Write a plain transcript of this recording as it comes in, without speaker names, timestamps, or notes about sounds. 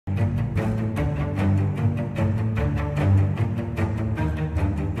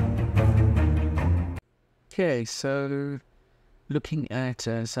Okay, so looking at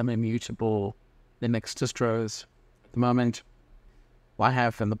some immutable Linux distros at the moment, I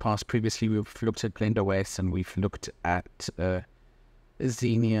have in the past previously we've looked at Blender OS and we've looked at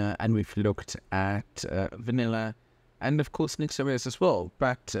Xenia and we've looked at Vanilla and of course NixOS as well.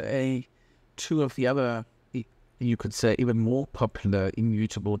 But two of the other, you could say, even more popular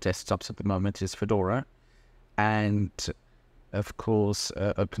immutable desktops at the moment is Fedora and of course,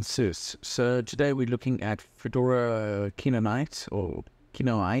 OpenSUSE. So today we're looking at Fedora Kinoite,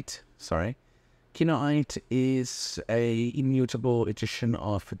 sorry. Kinoite is a immutable edition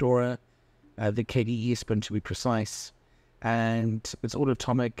of Fedora, the KDE spin to be precise, and it's all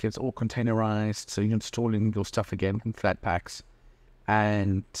atomic, it's all containerized, so you're installing your stuff again in Flatpaks,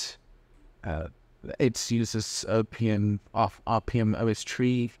 and it uses RPM OS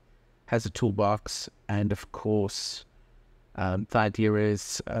tree, has a toolbox, and of course, the idea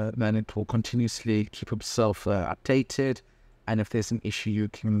is that it will continuously keep itself updated, and if there's an issue, you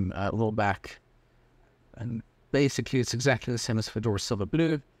can roll back. And basically, it's exactly the same as Fedora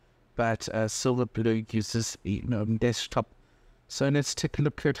Silverblue, but Silverblue uses desktop. So let's take a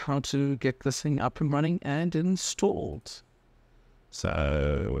look at how to get this thing up and running and installed.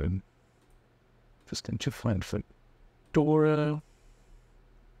 So just going to find Fedora.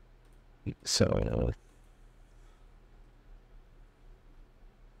 So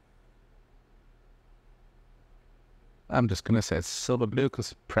I'm just going to say it's Silverblue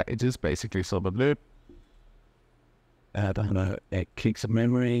because it is basically Silverblue. I don't know, 8 gigs of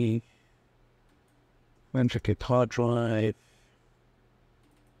memory, 100 gig hard drive,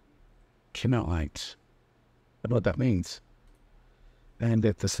 Kinoite. I don't know what that means. And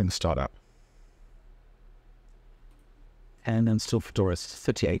let this thing start up. And install Fedora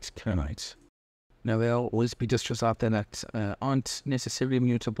 38 Kinoite. Now, there'll always be distros out there that aren't necessarily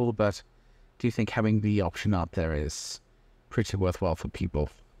immutable, but do you think having the option out there is pretty worthwhile for people?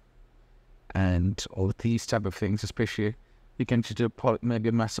 And all of these type of things, especially you're going to do maybe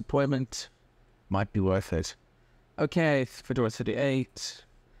a mass deployment, might be worth it. Okay, Fedora 38,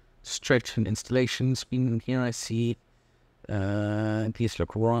 straight from installations. Here I see these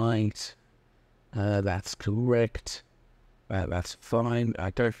look right. That's correct. That's fine. I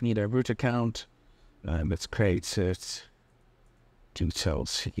don't need a root account. Let's create it.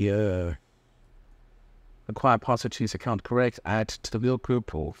 Details here. Acquire password to use account correct. Add to the wheel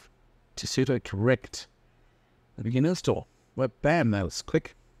group or to sudo correct. And begin install. Well, bam, that was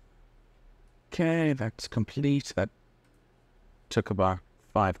quick. Okay, that's complete. That took about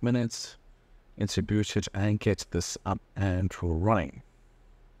 5 minutes. Distribute it and get this up and running.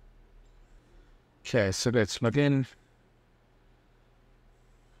 Okay, so let's log in.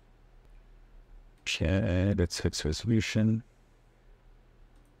 Okay, let's hit resolution.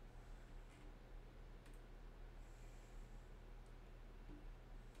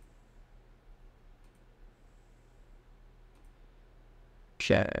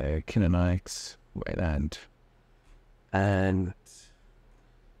 Okay, Kinoite, wayland, and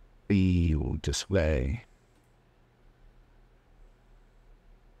view display.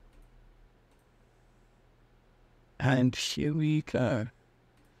 And here we go.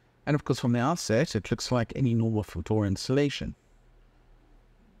 And of course, from the outset, it looks like any normal Fedora installation.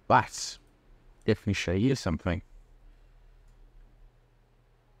 But let me show you something.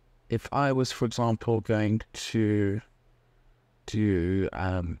 If I was, for example, going to do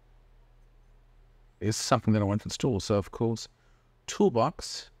is something that I want to install. So of course,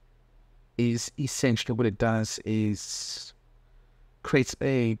 Toolbox is essentially what it does is creates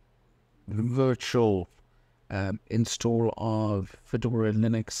a virtual install of Fedora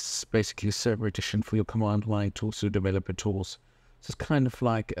Linux, basically server edition for your command line tools, or developer tools. So it's kind of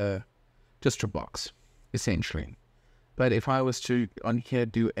like a distro box, essentially. But if I was to on here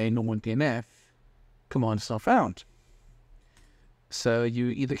do a normal DNF, command is not found. So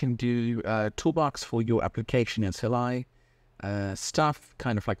you either can do Toolbox for your application and CLI stuff,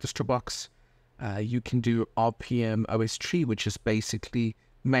 kind of like DistroBox. You can do RPM OS tree, which is basically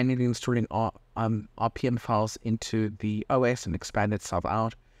manually installing RPM files into the OS and expand itself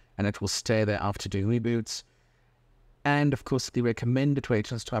out, and it will stay there after doing reboots. And of course, the recommended way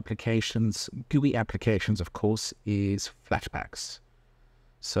to install applications, GUI applications, of course, is Flatpaks.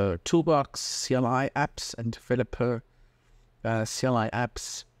 So Toolbox, CLI apps, and developer CLI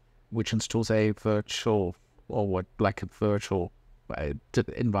apps, which installs a virtual, or what, like a virtual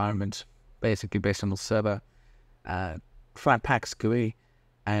environment, basically based on the server, Flatpaks GUI,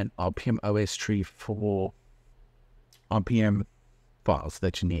 and RPM OS tree for RPM files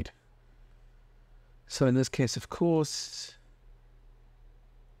that you need. So in this case, of course,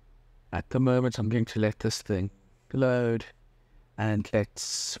 At the moment, I'm going to let this thing load, and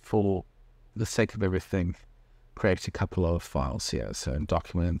let's, for the sake of everything, create a couple of files here. So in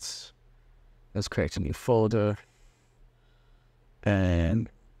documents, let's create a new folder, and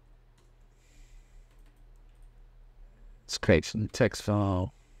let's create a new text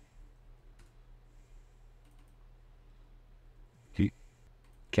file.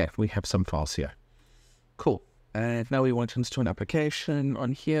 Okay, we have some files here. Cool. And now we want to install an application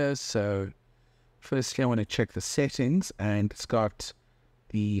on here. So firstly, I want to check the settings, and it's got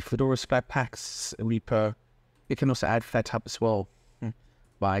the Fedora Flatpaks repo. You can also add FlatHub as well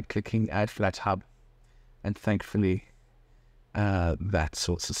by clicking Add FlatHub. And thankfully, that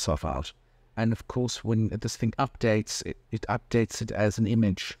sorts itself out. And of course, when this thing updates, it updates it as an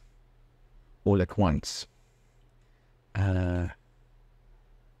image all at once.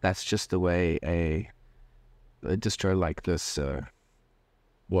 That's just the way a distro like this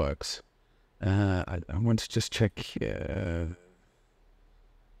works. I want to just check here.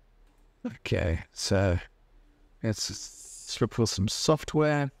 Okay, so let's look for some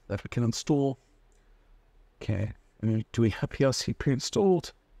software that we can install. Okay, do we have PLC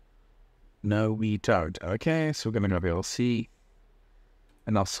pre-installed? No, we don't. Okay, so we're going to go VLC,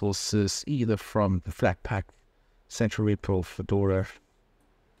 and our sources either from the Flatpak central repo Fedora.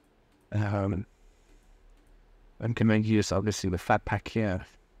 I'm going to use obviously the Flatpak here.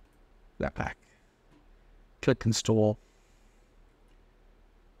 Flatpak. Click install,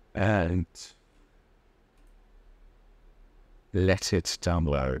 and let it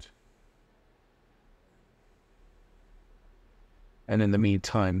download. And in the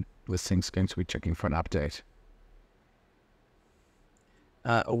meantime, this thing's going to be checking for an update.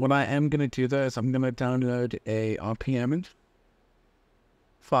 What I am going to do though is I'm going to download a RPM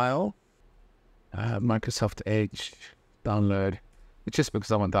file, Microsoft Edge download. It's just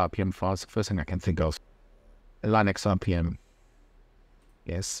because I want the RPM files. The first thing I can think of, a Linux RPM.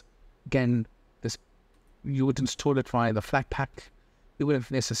 Yes. Again, this you would install it via the Flatpak. You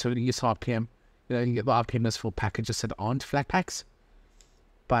wouldn't necessarily use RPM. You know, you get the RPM list for packages that aren't Flatpaks.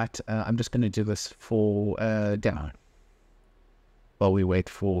 But I'm just going to do this for demo while we wait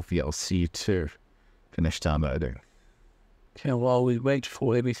for VLC to finish downloading. Okay, while we wait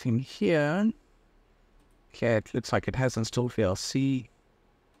for everything here, okay, it looks like it has installed VLC.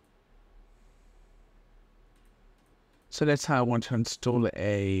 So that's how I want to install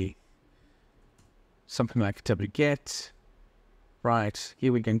something like wget. Right,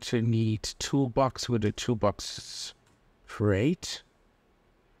 here we're going to need toolbox with a toolbox create.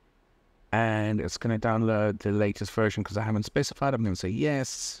 And it's going to download the latest version because I haven't specified. I'm going to say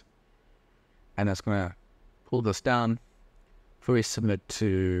yes. And it's going to pull this down. Very similar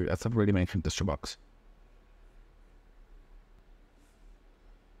to, as I've already mentioned, DistroBox.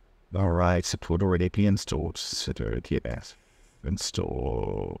 Alright, support already be installed. Sudo yes.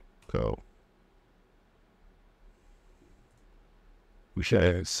 Install. Go.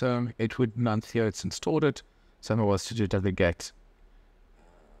 Okay, so it would announce here it's installed it. So if I was to do wget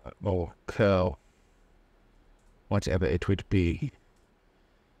or curl, whatever it would be,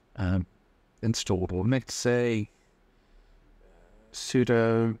 installed. Or let's say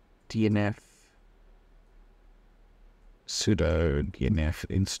sudo dnf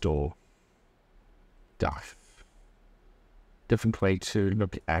install duff. Different way to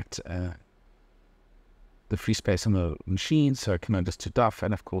look at the free space on the machine, so command is to duff,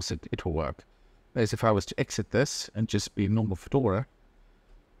 and of course it will work. Whereas if I was to exit this and just be normal Fedora,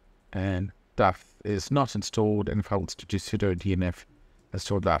 and duff is not installed, and if I was to do sudo dnf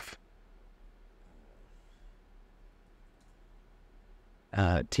install duff,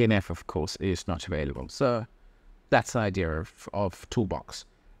 TNF of course is not available. So that's the idea of toolbox.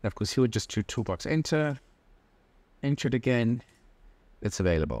 And of course you would just do toolbox enter it again, it's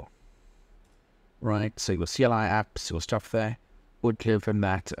available. Right, so your CLI apps, your stuff there would live in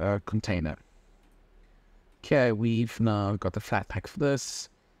that container. Okay, we've now got the Flatpak for this,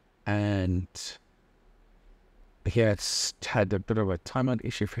 and here it's had a bit of a timeout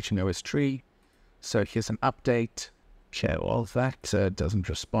issue fetching OS tree. So here's an update. Okay, all that doesn't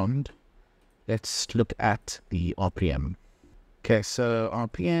respond. Let's look at the RPM. Okay, so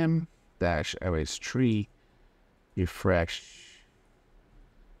RPM dash OS tree refresh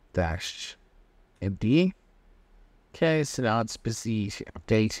dash MD. Okay, so now it's busy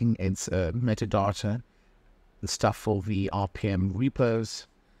updating its metadata, the stuff for the RPM repos.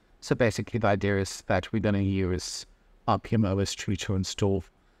 So basically the idea is that we're going to use RPM OS tree to install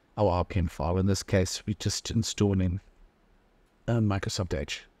our RPM file. In this case, we're just installing Microsoft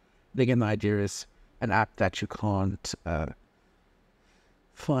Edge. Again, the idea is an app that you can't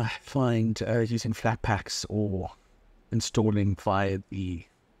find using Flatpaks or installing via the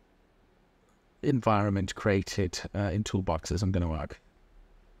environment created in toolbox isn't going to work.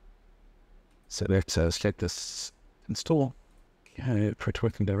 So let's select this install. Put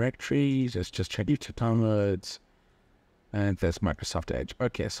working directory, just check YouTube downloads, and there's Microsoft Edge.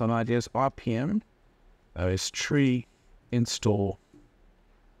 Okay, so now there's RPM, OS3, install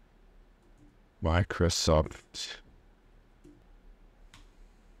Microsoft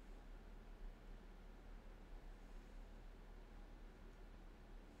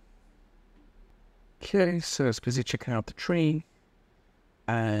Okay, so it's busy checking out the tree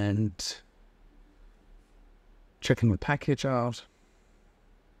and checking the package out.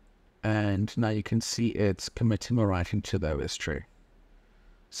 And now you can see it's committing or writing to the OS tree.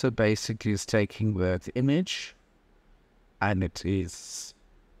 So basically it's taking the image and it is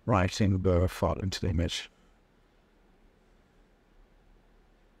writing the file into the image.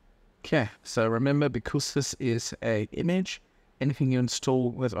 Okay, so remember, because this is an image, anything you install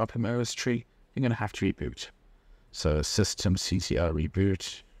with RPM OS tree, you're going to have to reboot. So system CTR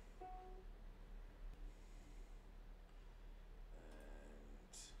reboot.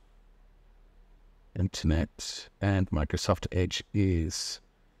 Internet and Microsoft Edge is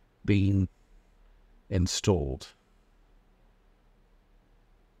being installed.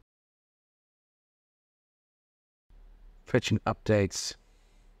 Fetching updates.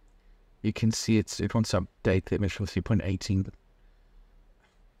 You can see it wants to update the image from 3.18.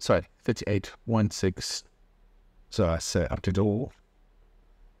 Sorry, 38.16. So I say update all.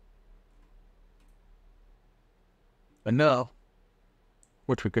 And now,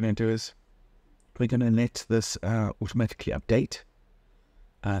 what we're going to do is we're going to let this automatically update.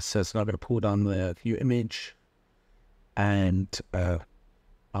 So it's now going to pull down the view image, and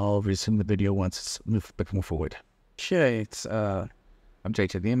I'll resume the video once it's moved a bit more forward. Okay, it's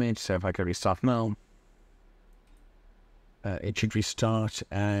updated the image, so if I go restart now, it should restart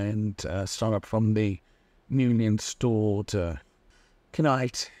and start up from the newly installed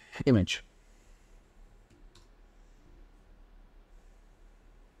Kinoite image.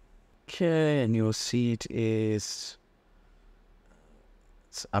 Okay, and you'll see it's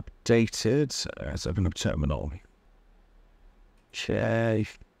updated. So let's open up terminal. Okay.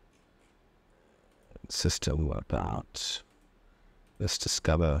 System about. Let's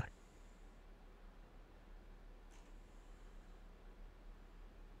discover.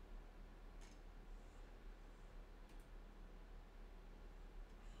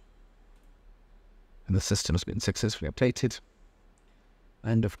 And the system has been successfully updated.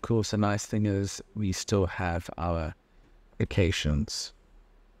 And of course, the nice thing is we still have our applications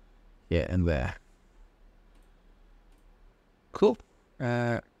here and there. Cool.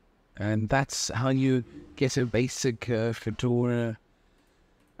 And that's how you get a basic Fedora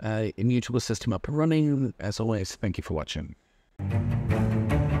immutable system up and running. As always, thank you for watching.